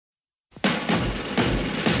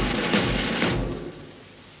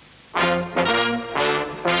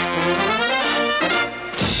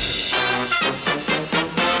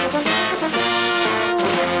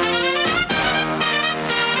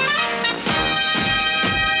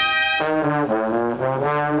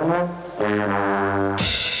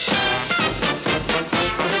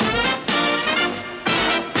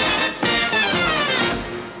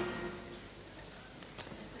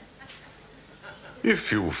If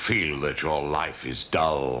you feel that your life is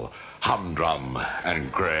dull, humdrum, and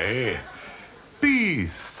grey, be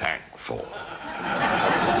thankful.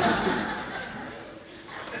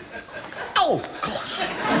 Oh, God!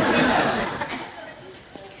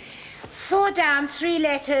 4 down, 3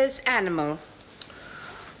 letters, animal.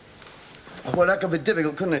 Well, that could be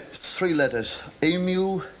difficult, couldn't it? 3 letters.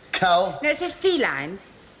 Emu, cow. No, it says feline.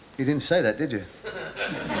 You didn't say that, did you?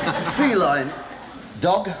 Feline.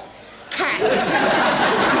 Dog. Cat.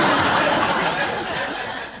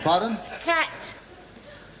 Pardon? Cat.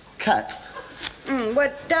 Cat.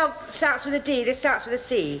 Well, dog starts with a D, this starts with a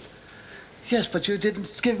C. Yes, but you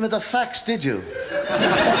didn't give me the facts, did you?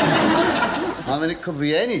 I mean, it could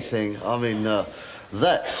be anything. I mean,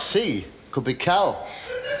 that C could be cow.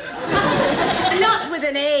 Not with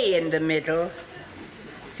an A in the middle.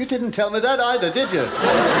 You didn't tell me that either, did you?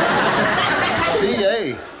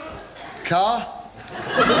 C-A. Car?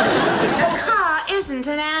 A car isn't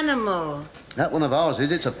an animal. That one of ours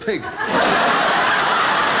is. It's a pig. No,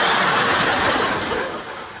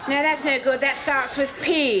 that's no good. That starts with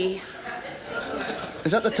P.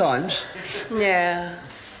 Is that the Times? No.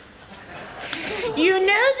 You know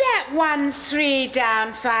that 1 3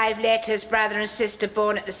 down 5 letters, brother and sister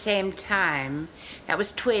born at the same time? That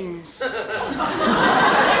was twins.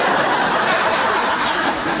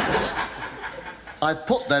 I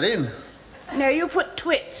put that in. No, you put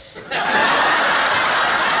twits.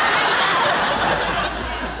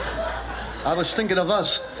 I was thinking of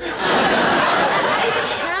us.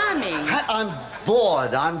 Charming. I'm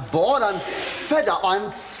bored. I'm fed up.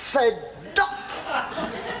 I'm fed up.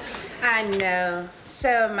 I know. So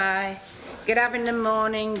am I. Get up in the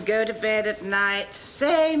morning, go to bed at night.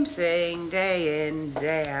 Same thing, day in,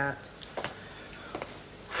 day out.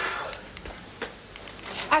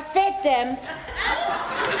 I fed them.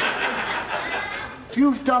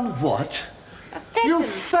 You've done what? I fed You them.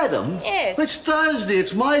 fed them? Yes. It's Thursday.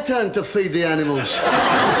 It's my turn to feed the animals.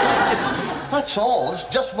 That's all. It's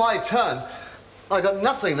just my turn. I got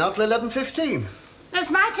nothing now till 11:15. No, it's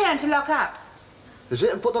my turn to lock up. Is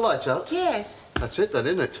it? And put the lights out? Yes. That's it then,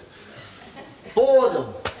 isn't it?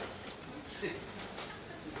 Boredom.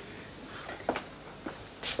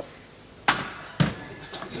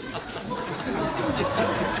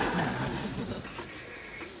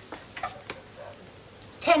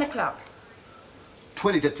 Ten o'clock.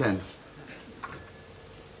 20 to 10.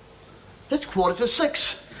 It's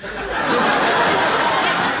 6:15.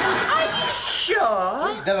 Are you sure?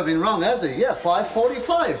 He's never been wrong, has he? Yeah,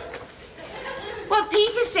 5:45. Well,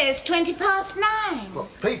 Peter says 9:20. Well,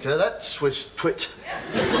 Peter, that Swiss twit.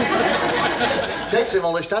 Takes him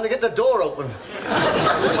all this time to get the door open.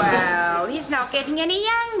 Well, he's not getting any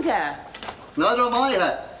younger. Neither am I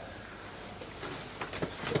yet.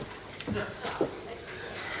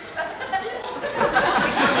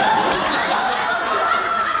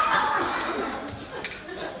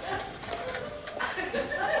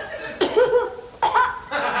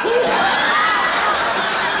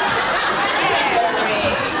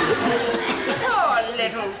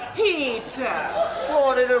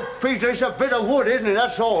 Oh, little Peter, it's a bit of wood, isn't it?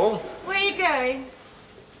 That's all. Where are you going?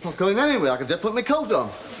 Not going anywhere. I can just put my coat on.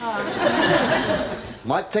 Oh.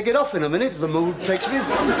 Might take it off in a minute if the mood takes me.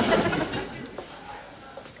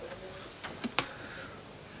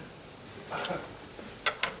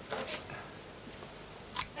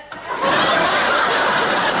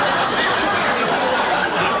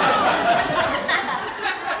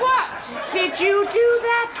 What did you do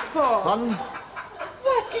that for?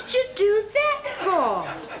 What did you do that for?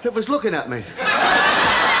 It was looking at me.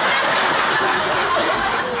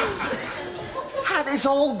 And it's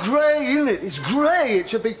all grey, isn't it? It's grey. It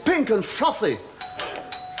should be pink and fluffy.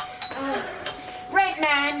 Rent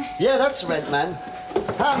man. Yeah, that's the rent man.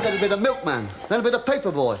 And then it'll be the milkman. Then it'll be the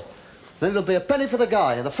paper boy. Then it'll be a penny for the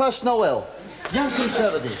guy and the first Noel. Young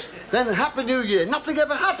Conservatives. Then Happy New Year. Nothing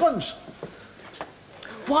ever happens.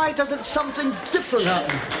 Why doesn't something different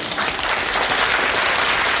happen?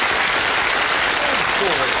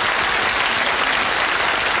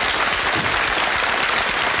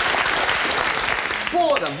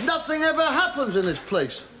 Boredom. Nothing ever happens in this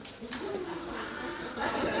place.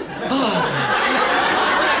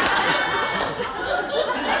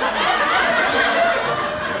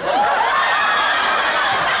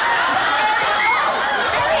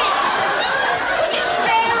 Could you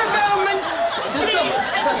spare a moment?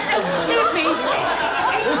 Excuse me.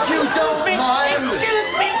 If you don't mind.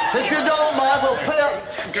 Excuse me. If you don't mind, we'll pay up.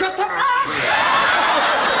 Shut up.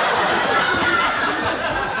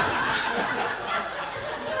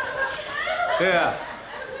 Yeah.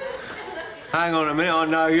 Hang on a minute, I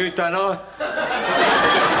know you, don't I?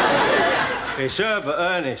 It's Herbert,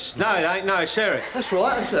 Ernest. No, it ain't. No, it's Eric. That's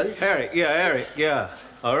right, that's Eric. Eric, yeah.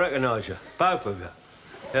 I recognise you. Both of you.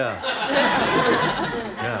 Yeah.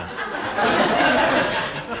 Yeah.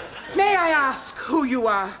 May I ask who you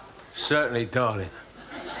are? Certainly, darling.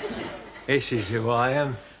 This is who I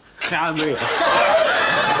am. Come here.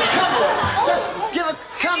 Just give it,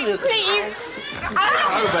 come here. Please.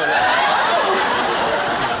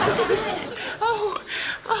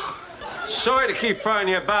 Sorry to keep throwing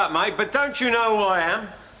you about, mate, but don't you know who I am?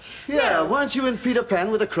 Yeah, weren't you in Peter Pan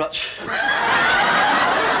with a crutch? No,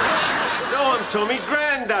 I'm Tommy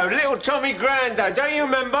Grando, little Tommy Grando. Don't you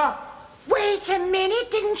remember? Wait a minute,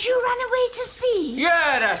 didn't you run away to sea?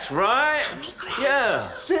 Yeah, that's right. Tommy Grando. Yeah.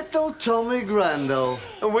 Little Tommy Grando.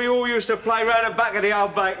 And we all used to play round the back of the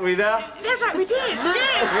old bakery there. That's right, we did.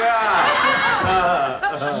 Yes.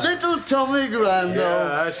 Yeah. Little Tommy Grando.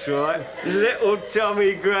 Yeah, that's right. Little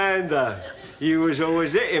Tommy Grando. You was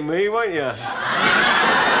always hitting me, weren't you? Yeah,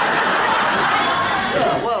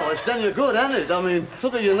 well, it's done you good, hasn't it? I mean,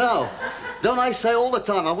 look at you now. Don't I say all the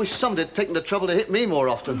time, I wish somebody had taken the trouble to hit me more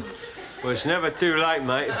often. Well, it's never too late,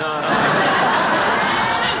 mate.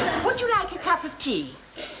 Would you like a cup of tea?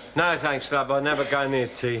 No, thanks, love. I never go near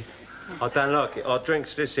tea. I don't like it. I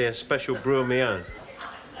drinks this here special brew of my own.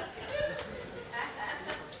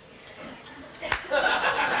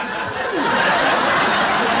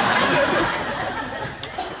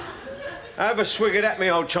 Have a swig of that, me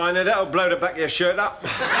old China. That'll blow the back of your shirt up.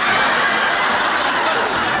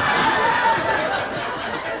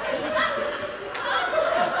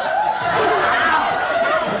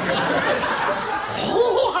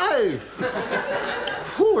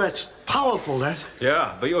 Oh, that's powerful, that.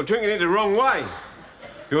 Yeah, but you're drinking it the wrong way.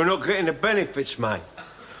 You're not getting the benefits, mate.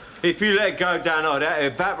 If you let it go down like that,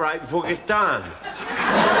 it'll evaporate before it gets done.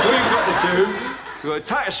 What you've got to do, you've got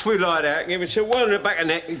to take a swig like that, give it a whirl in the back of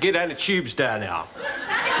the neck and get down the tubes down there.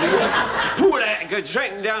 Pull it out and go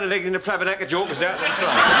straight down the legs in the flabbernacker jawkers down the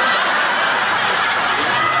throat.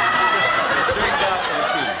 Straight down to the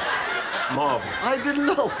tube. Marvellous. I didn't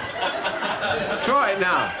know. Try it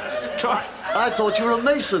now. Try it. I thought you were a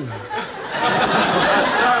mason.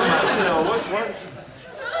 That's no mason, I was once.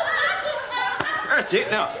 That's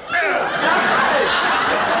it now.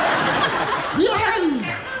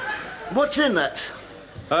 What's in that?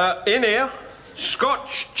 In here,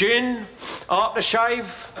 Scotch, gin,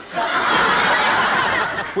 aftershave,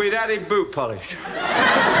 with added boot polish.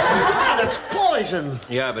 That's poison.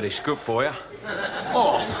 Yeah, but it's good for you.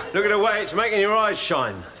 Oh, look at the way it's making your eyes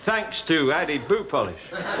shine, thanks to added boot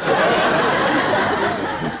polish.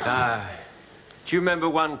 Do you remember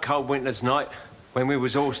one cold winter's night when we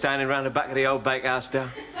was all standing round the back of the old bakehouse there?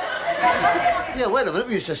 Yeah, wait a minute,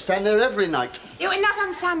 we used to stand there every night. You were not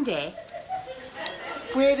on Sunday?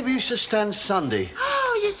 Where did we used to stand Sunday?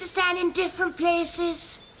 Oh, we used to stand in different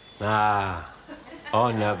places. I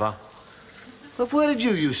never. But where did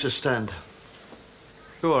you used to stand?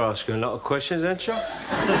 You're asking a lot of questions, aren't you?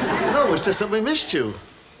 No, it's just that we missed you.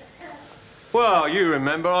 Well, you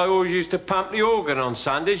remember I always used to pump the organ on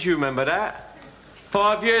Sundays, you remember that?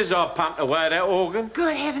 5 years I pumped away that organ.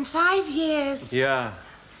 Good heavens, 5 years. Yeah.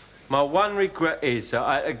 My one regret is that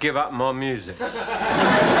I had to give up my music. You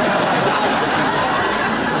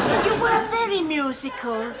were very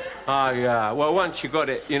musical. Oh, yeah. Well, once you got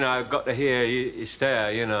it, you know, got to hear, it's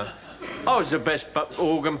there, you know. I was the best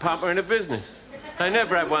organ pumper in the business. They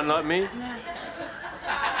never had one like me.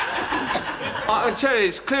 I can tell you,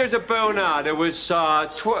 it's clear as a bell now. There was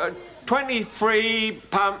 23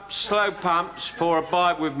 pumps, slow pumps for a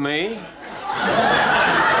bike with me.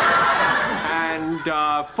 And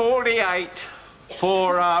 48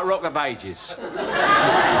 for Rock of Ages.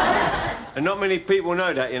 And not many people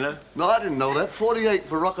know that, you know. No, I didn't know that. 48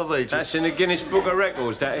 for Rock of Ages. That's in the Guinness Book of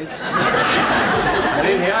Records, that is. And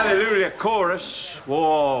in the Hallelujah chorus,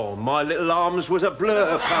 whoa, my little arms was a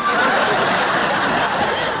blur.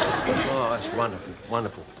 Oh, that's wonderful,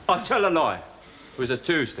 wonderful. I'll tell a lie. It was a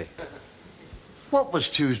Tuesday. What was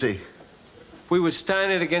Tuesday? We were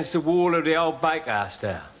standing against the wall of the old bakehouse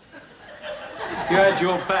there. You had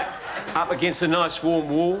your back up against a nice warm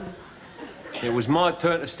wall. It was my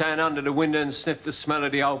turn to stand under the window and sniff the smell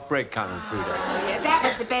of the old bread coming through there. Yeah, that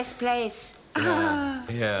was the best place.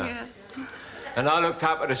 Yeah. And I looked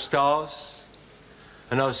up at the stars,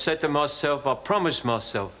 and I said to myself, I promised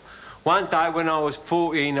myself, one day when I was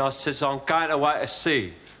 14, I says, I'm going away to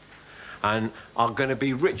sea, and I'm going to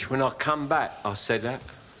be rich when I come back. I said that.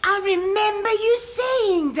 I remember you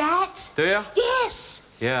saying that. Do you? Yes.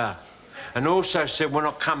 Yeah. And also said, when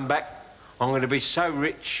I come back, I'm going to be so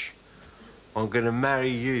rich, I'm going to marry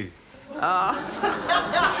you. Oh.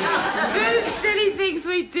 Those silly things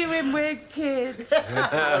we do when we're kids.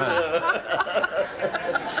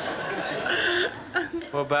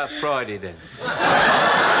 What about Friday, then?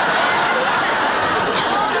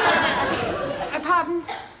 Pardon?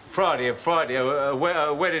 Friday, a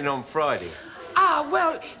wedding on Friday. Ah,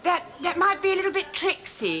 well, that might be a little bit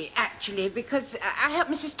tricksy, actually, because I help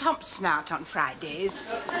Mrs. Thompson out on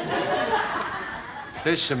Fridays.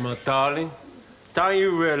 Listen, my darling, don't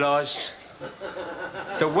you realise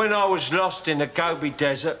that when I was lost in the Gobi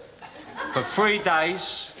Desert for 3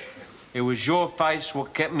 days, it was your face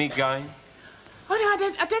what kept me going? Oh, no,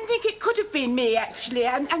 I don't think it could have been me, actually.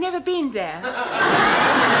 I've never been there.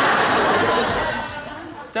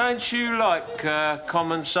 Don't you like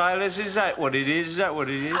common sailors? Is that what it is? Is that what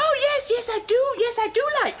it is? Oh, yes, I do. Yes, I do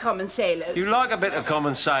like common sailors. You like a bit of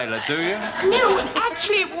common sailor, do you? No,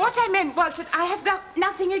 actually, what I meant was that I have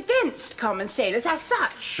nothing against common sailors as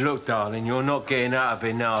such. Look, darling, you're not getting out of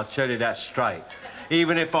it now, I'll tell you that straight.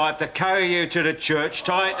 Even if I have to carry you to the church,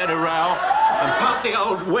 tie it to the rail, and pump the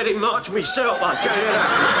old wedding march myself, I'll tell you that.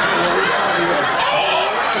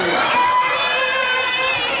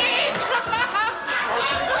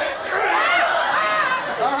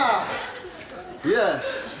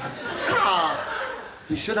 Yes.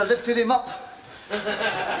 You should have lifted him up.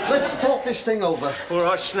 Let's talk this thing over. All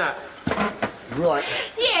right, Snap. Right.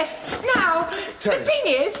 Yes, now, Terry. the thing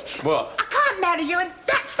is... What? I can't marry you, and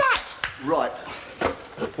that's that. Right.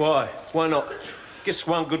 Why? Why not? Guess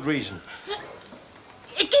one good reason.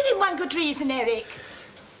 Give him one good reason, Eric.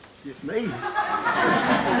 Me?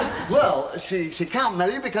 Well, she can't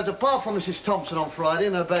marry you because apart from Mrs. Thompson on Friday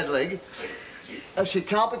and her bed leg, she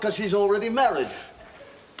can't because she's already married.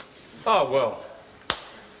 Oh, well.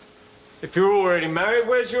 If you're already married,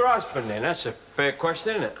 where's your husband then? That's a fair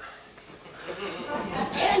question, isn't it?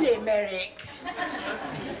 Tell him, Eric.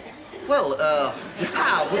 Well,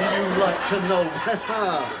 how wouldn't you like to know?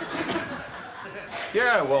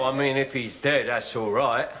 Yeah, well, I mean, if he's dead, that's all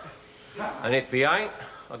right. And if he ain't,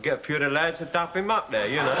 I'll get a few of the lads to dap him up there,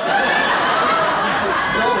 you know.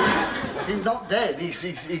 No, he's not dead.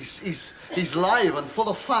 He's live and full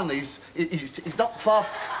of fun. He's not far...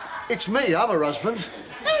 It's me, I'm her husband.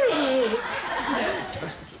 Eric!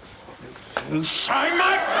 You say,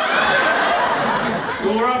 mate?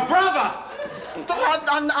 You're a brother!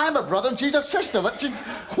 I'm a brother and she's a sister, but she... You're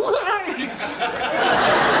a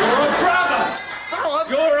brother!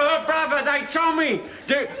 You're her brother. They told me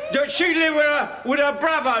that she lived with her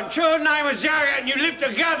brother and your name was Harriet and you lived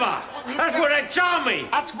together. That's what they told me.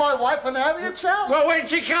 That's my wife and Harriet's out. Well, when's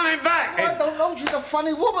she coming back? I don't know, she's a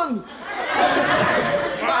funny woman.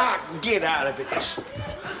 Ah, get out of it, this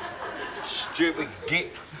stupid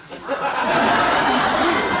git.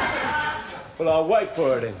 Well, I'll wait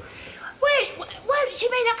for her then. Wait, well, she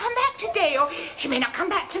may not come back today, or she may not come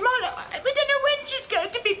back tomorrow. We don't know when she's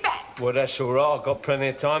going to be back. Well, that's all right. I've got plenty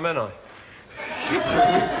of time, haven't I?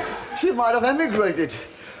 She might have emigrated.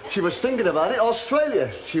 She was thinking about it,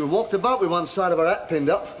 Australia. She walked about with one side of her hat pinned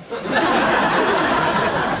up.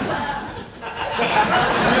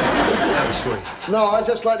 Very sweet. No, I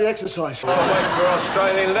just like the exercise. I'll wait for an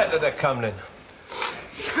Australian letter to come then.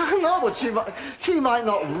 No, but she might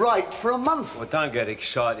not write for a month. Well, don't get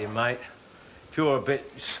excited, mate. If you're a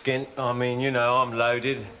bit skint, I mean, you know, I'm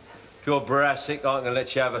loaded. If you're brassic, I can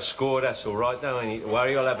let you have a score, that's all right. Don't need to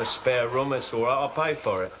worry, I'll have a spare room, that's all right. I'll pay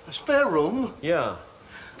for it. A spare room? Yeah.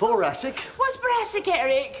 Boracic? What's brassic,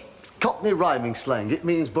 Eric? Cockney rhyming slang. It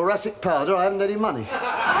means boracic powder, I haven't any money.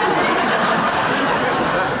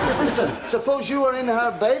 Listen, suppose you were in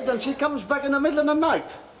her bed and she comes back in the middle of the night.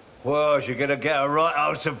 Well, you're gonna get a right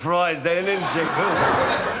old surprise then, isn't she?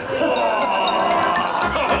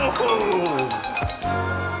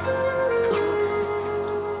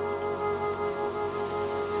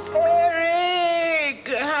 Eric!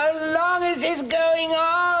 How long is this going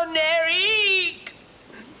on, Eric?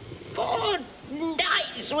 4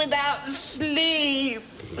 nights without sleep.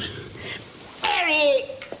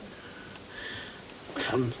 Eric!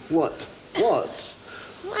 What? What?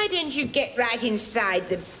 Why don't you get right inside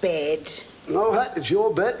the bed? No, Hat, it's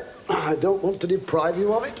your bed. I don't want to deprive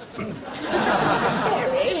you of it.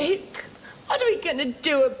 Eric, what are we going to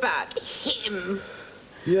do about him?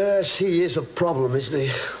 Yes, he is a problem, isn't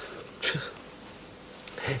he?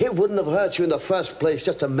 It wouldn't have hurt you in the first place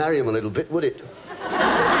just to marry him a little bit, would it?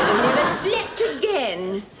 I never slept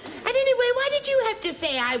again. And anyway, why did you have to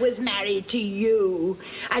say I was married to you?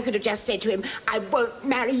 I could have just said to him, I won't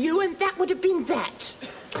marry you, and that would have been that.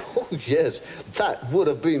 Oh, yes, that would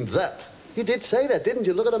have been that. You did say that, didn't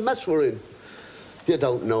you? Look at the mess we're in. You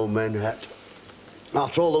don't know men, Hat.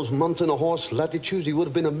 After all those months in a horse latitudes, he would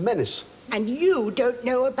have been a menace. And you don't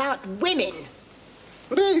know about women.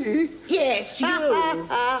 Me? Yes, you.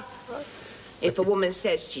 If a woman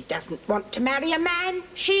says she doesn't want to marry a man,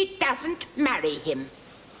 she doesn't marry him.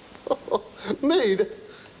 Maid?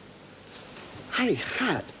 Hey,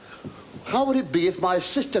 Hat, how would it be if my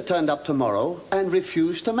sister turned up tomorrow and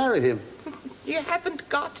refused to marry him? You haven't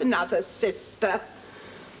got another sister.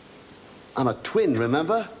 I'm a twin,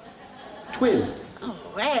 remember? Twin.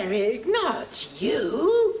 Oh, Eric, not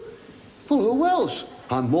you. Well, who else?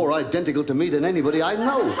 I'm more identical to me than anybody I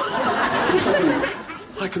know.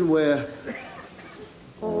 I can wear...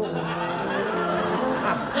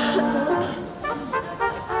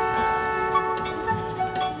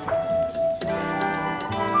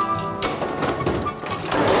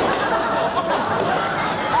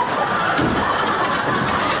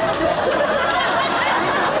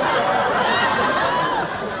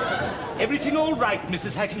 Everything all right,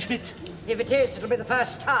 Mrs. Hackenschmidt? If it is, it'll be the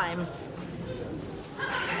first time.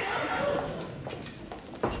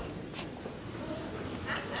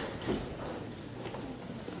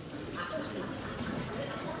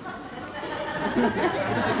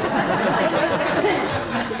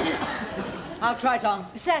 I'll try it on.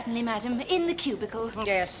 Certainly, madam. In the cubicle.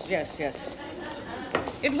 Yes, yes, yes.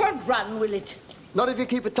 It won't run, will it? Not if you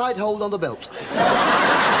keep a tight hold on the belt.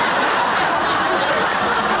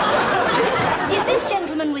 Is this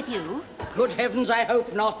gentleman with you? Good heavens, I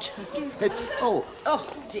hope not. It's... Oh, Oh,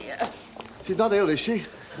 dear. she's not ill, is she?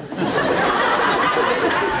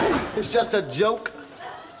 It's just a joke.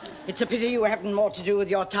 It's a pity you haven't more to do with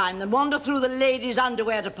your time than wander through the ladies'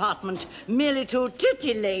 underwear department merely to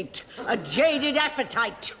titillate a jaded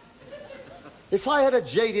appetite. If I had a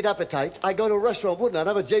jaded appetite, I'd go to a restaurant, wouldn't I? I'd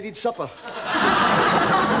have a jaded supper.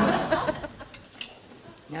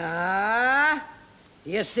 Ah,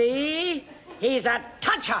 you see? He's a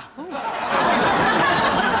toucher.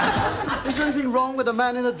 Is there anything wrong with a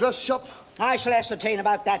man in a dress shop? I shall ascertain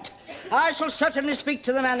about that. I shall certainly speak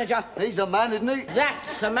to the manager. He's a man, isn't he?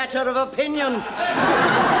 That's a matter of opinion. Well,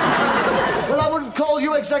 I wouldn't call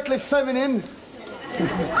you exactly feminine.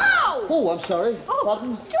 Oh! Oh, I'm sorry. Oh,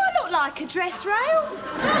 Pardon? do I look like a dress rail?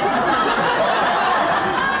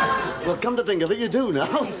 Well, come to think of it, you do now.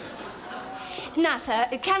 Now, sir,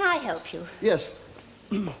 can I help you? Yes.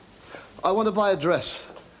 I want to buy a dress.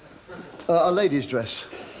 A lady's dress.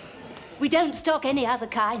 We don't stock any other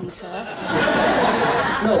kind, sir.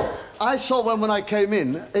 No, I saw one when I came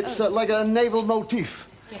in. It's like a naval motif.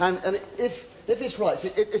 Yes. And if it's right,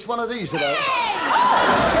 it's one of these, you know.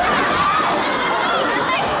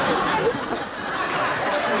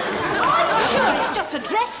 I'm sure it's just a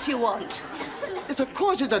dress you want. It's of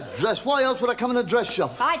course it's a dress. Why else would I come in a dress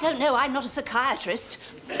shop? I don't know. I'm not a psychiatrist.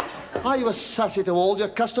 Are you a sassy to all your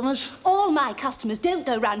customers? All my customers don't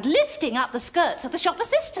go round lifting up the skirts of the shop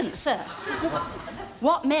assistants, sir.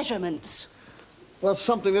 What measurements? Well,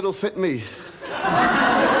 something that'll fit me. I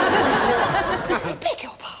beg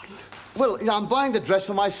your pardon. Well, yeah, I'm buying the dress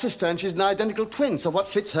for my sister, and she's an identical twin, so what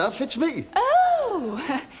fits her fits me.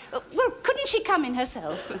 Oh! Well, couldn't she come in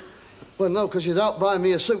herself? Well, no, because she's out buying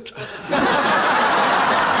me a suit.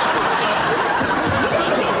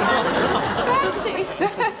 Oopsie.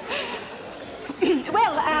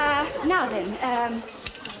 Well, now then,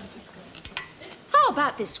 how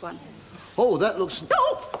about this one? Oh, that looks...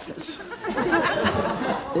 Oh!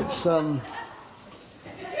 It's,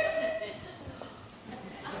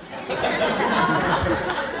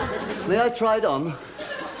 May I try it on?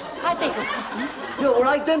 I beg your pardon? No, we're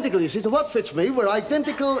identical, you see. To what fits me, we're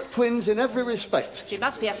identical twins in every respect. She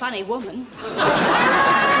must be a funny woman.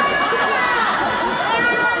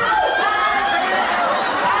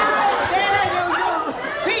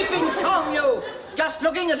 Peeping Tom, you! Just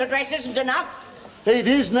looking at a dress isn't enough. It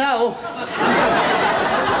is now.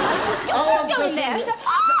 Oh, go in there, sir.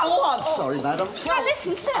 Oh, I'm sorry, madam. Now,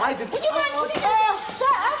 listen, sir. I did... Would you mind putting it... Sir?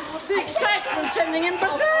 The excitement's sending him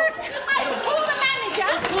berserk. I should call the manager.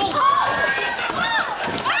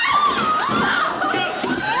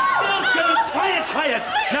 Quiet, quiet!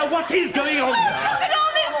 Now, what is going on? Look at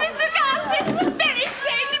all this, Mr. Garstin. Very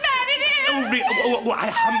strange man it is. Oh, I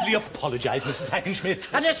humbly apologize, Mrs. Hackenschmidt.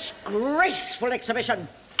 A disgraceful exhibition.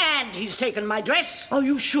 And he's taken my dress. Are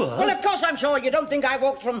you sure? Well, of course I'm sure. You don't think I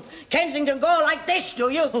walked from Kensington Gore like this, do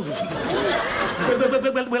you? Well,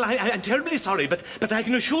 I'm terribly sorry, but I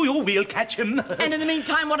can assure you we'll catch him. And in the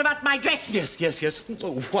meantime, what about my dress? Yes.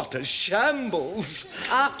 Oh, what a shambles.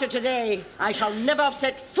 After today, I shall never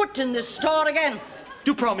set foot in this store again.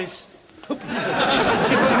 Do promise? I'm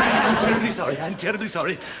terribly sorry. I'm terribly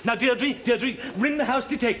sorry. Now, Deirdre, ring the house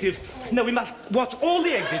detective. No, we must watch all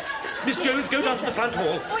the exits. Miss Jones, go down to the front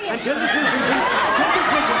hall and tell Miss Wilkinson,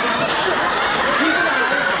 keep an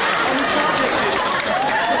eye on the start exit.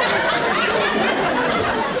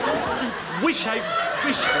 Wish I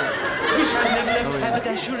never left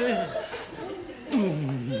haberdashery.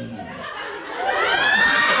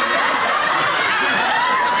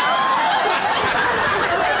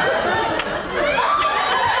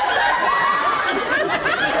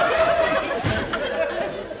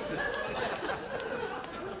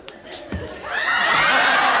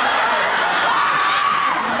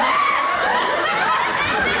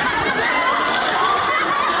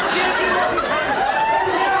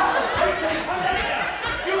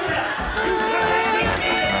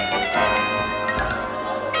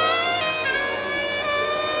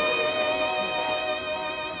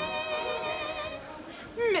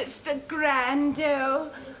 Mr. Grando,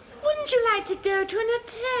 wouldn't you like to go to an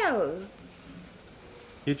hotel?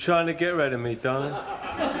 You trying to get rid of me, darling?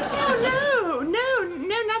 Oh, no,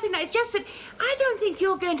 nothing. It's just that I don't think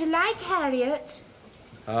you're going to like Harriet.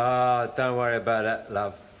 Ah, don't worry about that,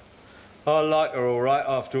 love. I like her all right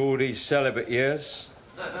after all these celibate years.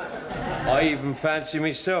 I even fancy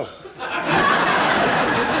myself.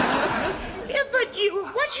 Yeah, but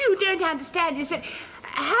what you don't understand is that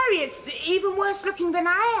Harriet's even worse looking than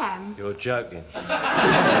I am. You're joking. No,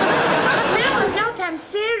 I'm not. I'm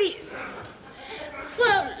serious.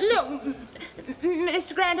 Well, look,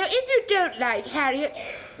 Mr. Grando, if you don't like Harriet,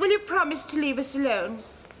 will you promise to leave us alone?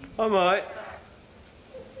 I might.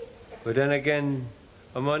 But then again,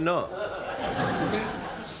 I might not.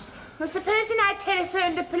 Well, supposing I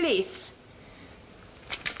telephoned the police.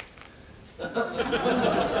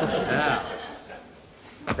 Now,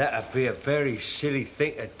 that'd be a very silly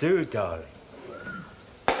thing to do, darling.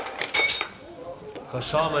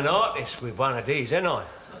 Because I'm an artist with one of these, ain't I?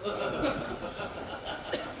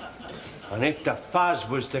 And if the fuzz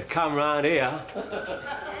was to come round here,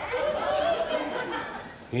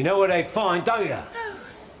 you know what they find, don't you?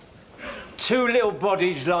 Two little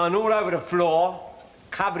bodies lying all over the floor,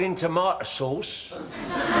 covered in tomato sauce.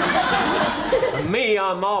 And me,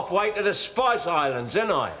 I'm halfway to the Spice Islands,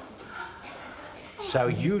 ain't I? So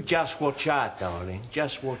you just watch out, darling.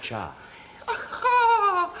 Just watch out.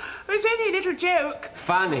 Oh, it was only a little joke.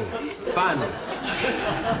 Funny.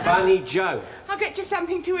 Funny joke. I'll get you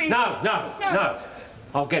something to eat. No.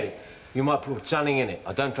 I'll get it. You might put something in it.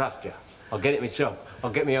 I don't trust you. I'll get it myself.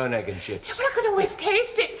 I'll get my own egg and chips. Yeah, but I could always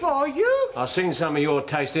taste it for you. I've seen some of your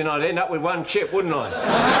tasting. I'd end up with one chip, wouldn't I?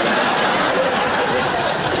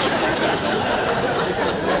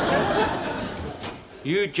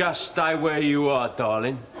 You just stay where you are,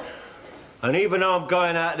 darling. And even though I'm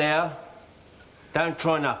going out there, don't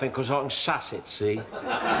try nothing, because I can suss it, see?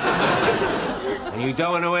 And you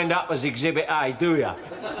don't want to end up as Exhibit A, do you?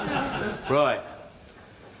 Right.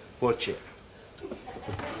 Watch it.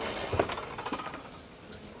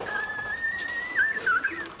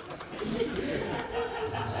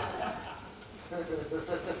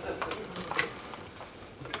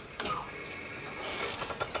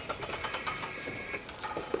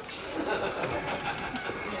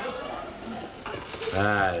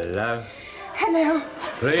 Hello. Hello.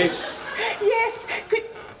 Please? Yes, could...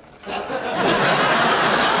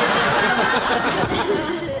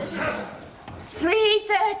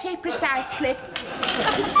 3:30 precisely.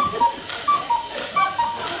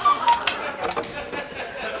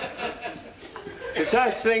 Does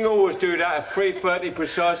that thing always do that at 3:30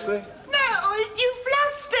 precisely? No, you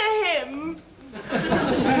fluster him.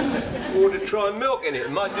 You ought to try milking it.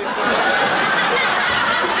 It might do something.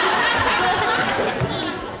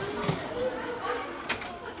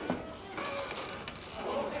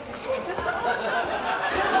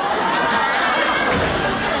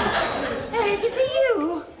 Hey, is it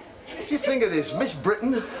you? What do you think it is, Miss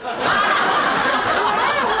Britain? No.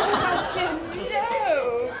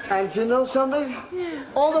 And you know something?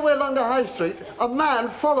 All the way along the high street, a man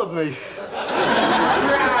followed me.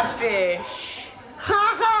 Rubbish.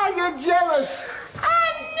 Ha ha, you're jealous.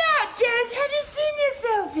 I'm not jealous. Have you seen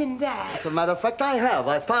yourself in that? As a matter of fact, I have.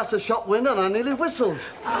 I passed a shop window and I nearly whistled.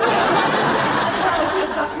 Oh,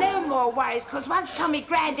 you've got no more worries, because once Tommy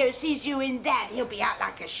Grando sees you in that, he'll be out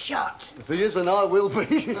like a shot. If he is, and I will be.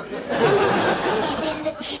 He's in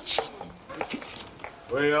the kitchen.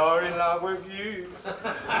 We are in love with you. My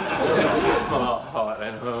heart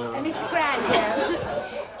and home. Mr. Grando,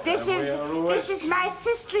 this is my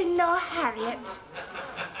sister-in-law, Harriet.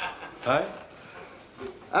 Hey?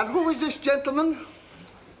 And who is this gentleman?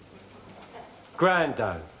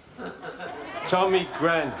 Grando. Tommy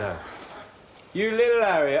Grando. You little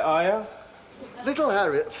Harriet, are you? little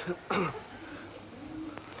Harriet.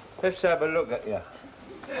 Let's have a look at you.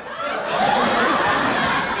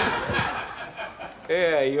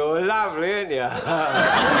 Yeah, you're lovely, aren't you?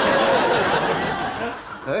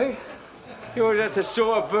 Hey? You're just the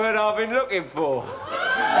sort of bird I've been looking for.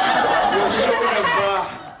 You're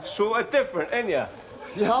sort of different, ain't you?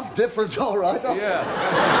 Yeah, I'm different, all right. Yeah.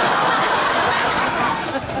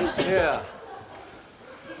 Yeah.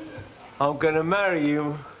 I'm gonna marry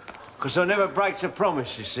you, because I never breaks a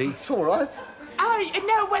promise, you see. It's all right. Oh,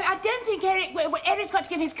 no, well, I don't think Eric... Well, Eric's got to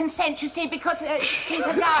give his consent, you see, because he's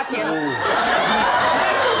a guardian. Here,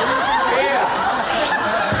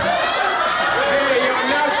 you're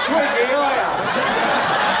no twiggy, are you?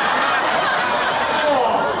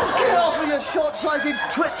 Get off with your short-sighted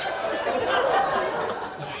twit.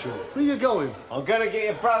 Where are you going? I'm gonna get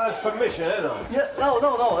your brother's permission, ain't I? Yeah,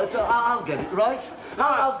 no. It's, I'll get it, right?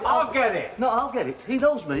 I'll get it. No, I'll get it. He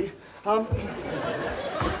knows me. What?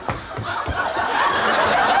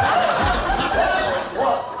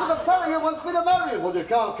 The fella here wants me to marry him. Well, you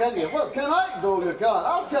can't, can you? Well, can I? No, you can't.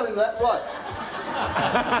 I'll tell him that, right.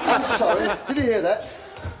 I'm sorry. Did you hear that?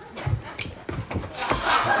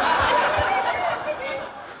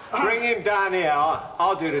 Bring him down here.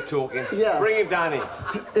 I'll do the talking. Yeah. Bring him down here.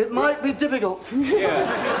 It might be difficult.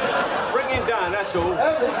 Yeah. Bring him down, that's all. You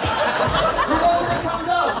want to come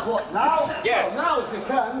down? What, now? Yes. Well, now, if you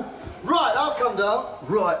can. Right, I'll come down.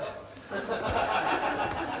 Right.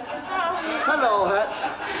 Hello, Hat.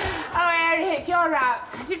 Oh, Eric, you're up.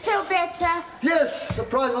 Do you feel better? Yes,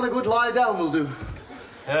 surprised what a good lie down will do.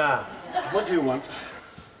 Yeah. What do you want?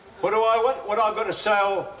 What do I want? What I got to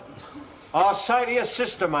say? I'll say to your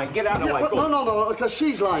sister, mate. Get out of the way. Well, no, because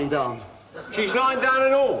she's lying down. She's lying down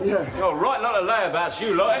and all? Yeah. You're right lot of layabouts,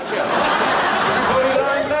 you lot, ain't you? What are you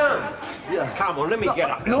lying down? Yeah. Come on, let me get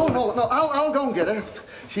up. No, I'll go and get her.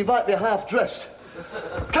 She might be half-dressed.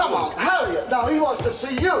 Come on, Harriet. Now, he wants to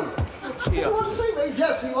see you. He wants to see me?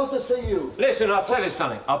 Yes, he wants to see you. Listen, I'll tell you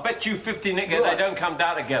something. I'll bet you 50 nickels they don't come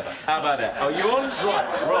down together. How about that? Are you on?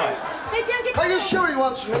 Right. They don't get... Are you sure he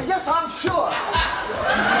wants me? Yes, I'm sure.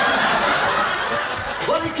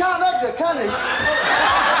 Well, he can't have you, can he?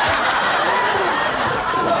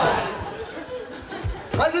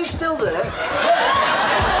 Are you still there?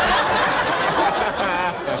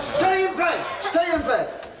 Stay in bed. Stay in bed.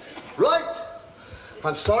 Right?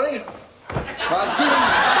 I'm sorry.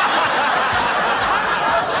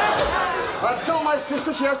 I've told my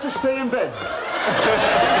sister she has to stay in bed.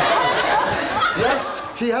 Yes,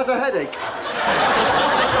 she has a headache.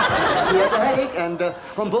 She has a headache, and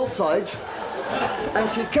on both sides. And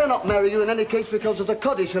she cannot marry you in any case because of the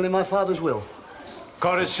codicil in my father's will.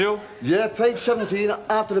 Codicil? Yeah, page 17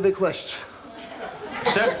 after the bequests.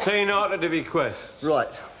 17 after the bequest. Right.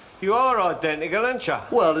 You are identical, aren't you?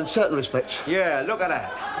 Well, in certain respects. Yeah, look at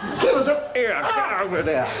that. Give us a... Here, get over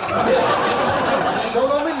there. So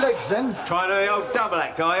on my legs, then. Trying to the old double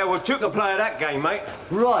act, are you? Well, you can play that game, mate.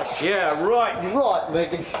 Right. Yeah, right. Right,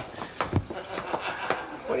 Meggie.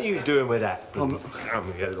 What are you doing with that? Come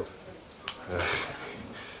here, look.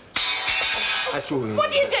 That's all you What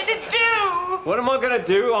are you going to do? What am I going to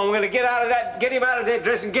do? I'm going to get him out of that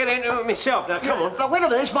dress and get into it myself. Now, come on. Now, wait a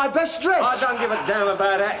minute, it's my best dress. I don't give a damn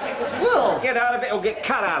about that. Well... Get out of it or get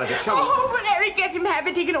cut out of it. Come on. Oh, well, Eric, get him have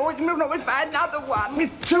it. He can always buy another one.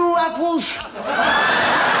 With 2 apples?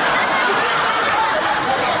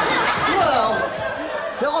 Well...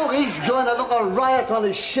 Oh, he's going to look a riot on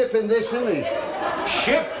his ship in this, isn't he?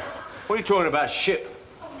 Ship? What are you talking about, ship?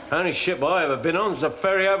 The only ship I ever been on is a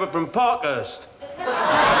ferry over from Parkhurst.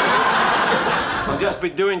 I've just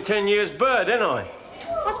been doing 10 years bird, ain't I?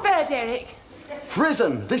 What's bird, Eric?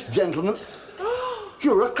 Prison, this gentleman.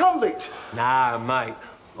 You're a convict. Nah, mate.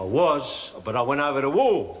 I was, but I went over the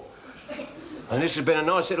wall. And this has been a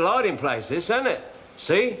nice little hiding place, this, hasn't it?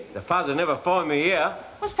 See? The fuzz will never find me here.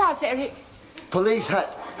 What's fuzz, Eric? Police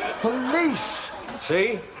hat. Police!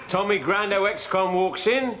 See? Tommy Grando ex-con walks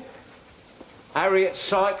in. Harriet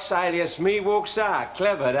Sykes, alias me, walks out.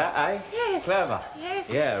 Clever, that, eh? Yes. Clever. Yes.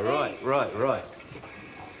 Yeah, right.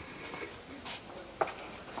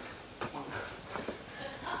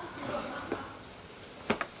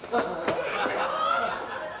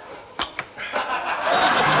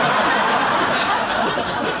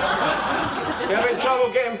 You having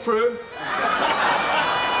trouble getting through?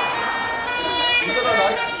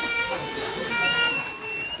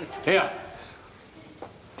 Here.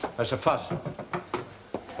 That's a fuzz.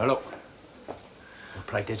 Now look, I'll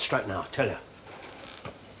play dead straight now, I tell you.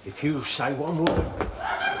 If you say one word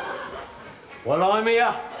while I'm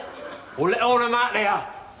here, or let on them out there,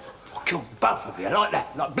 I'll kill both of you like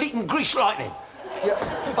that, like bleeding grease lightning. Yeah,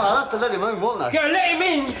 I'll have to let him in, won't I? Yeah, let him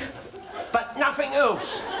in, but nothing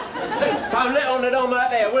else. Don't let on that I'm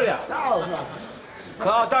out there, will you? No, no.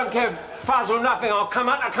 I don't care fuzz or nothing. I'll come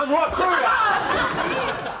out, I'll come right through you.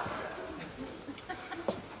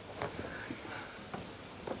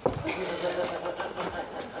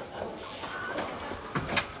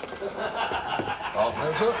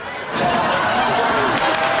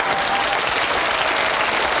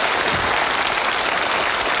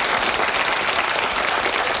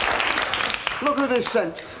 Look who they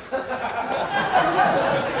sent.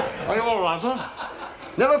 Are you all right, sir?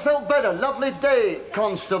 Never felt better. Lovely day,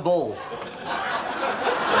 Constable.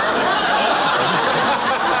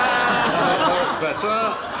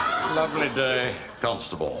 Better. Lovely day,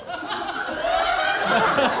 Constable.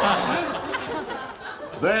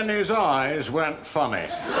 Then his eyes went funny.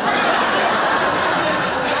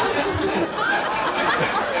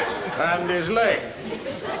 And his leg.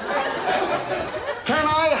 Can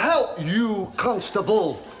I help you,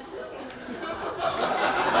 Constable?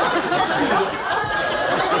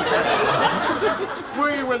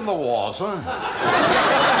 Were you in the war, sir?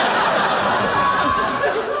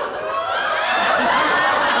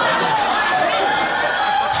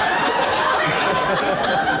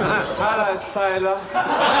 Hello, sailor.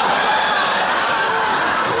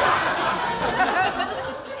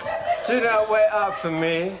 Do not wait up for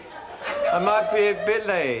me. I might be a bit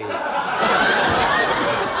late.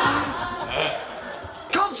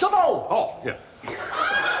 Constable! Oh, yeah.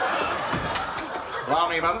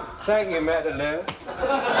 Well, Evan. Thank you, Madeleine.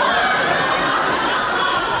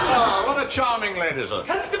 Oh, what a charming lady, sir.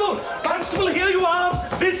 Constable! Constable, here you are.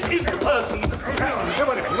 This is the person.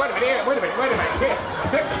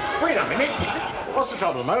 Wait a minute. What's the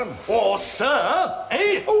trouble, man? Oh, sir,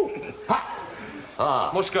 eh?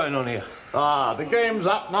 What's going on here? Ah, the game's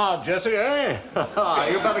up now, Jesse, eh?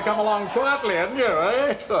 You better come along quietly, hadn't you,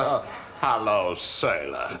 eh? Hello,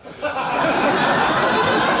 sailor.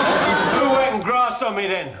 Who went and grassed on me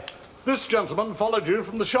then? This gentleman followed you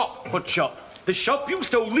from the shop. What shop? The shop you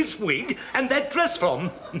stole this wig and that dress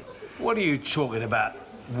from. What are you talking about?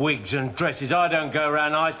 Wigs and dresses? I don't go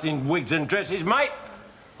around icing wigs and dresses, mate.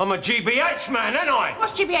 I'm a GBH man, ain't I?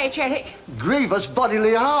 What's GBH, Eric? Grievous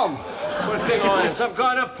bodily harm. What do you think I am? Some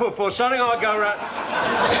kind of puff or something? I go around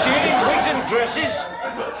stealing wigs and dresses?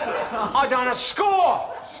 I done a score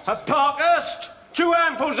at Parkhurst. 2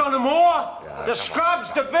 handfuls on the moor. The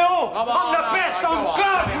Scrubs, the Ville. I'm the best on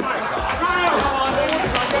God.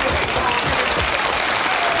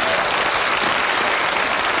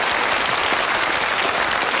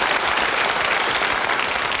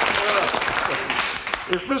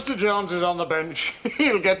 If Mr. Jones is on the bench,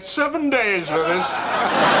 he'll get 7 days for this.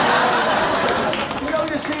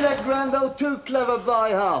 You see that grand old too clever by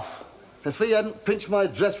half. If he hadn't pinched my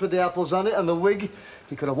dress with the apples on it and the wig,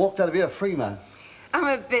 he could have walked out of here a free man. I'm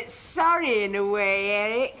a bit sorry in a way,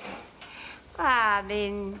 Eric. I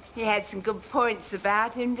mean, he had some good points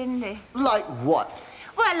about him, didn't he? Like what?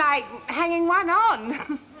 Well, like hanging one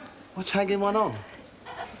on. What's hanging one on?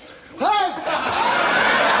 Hey!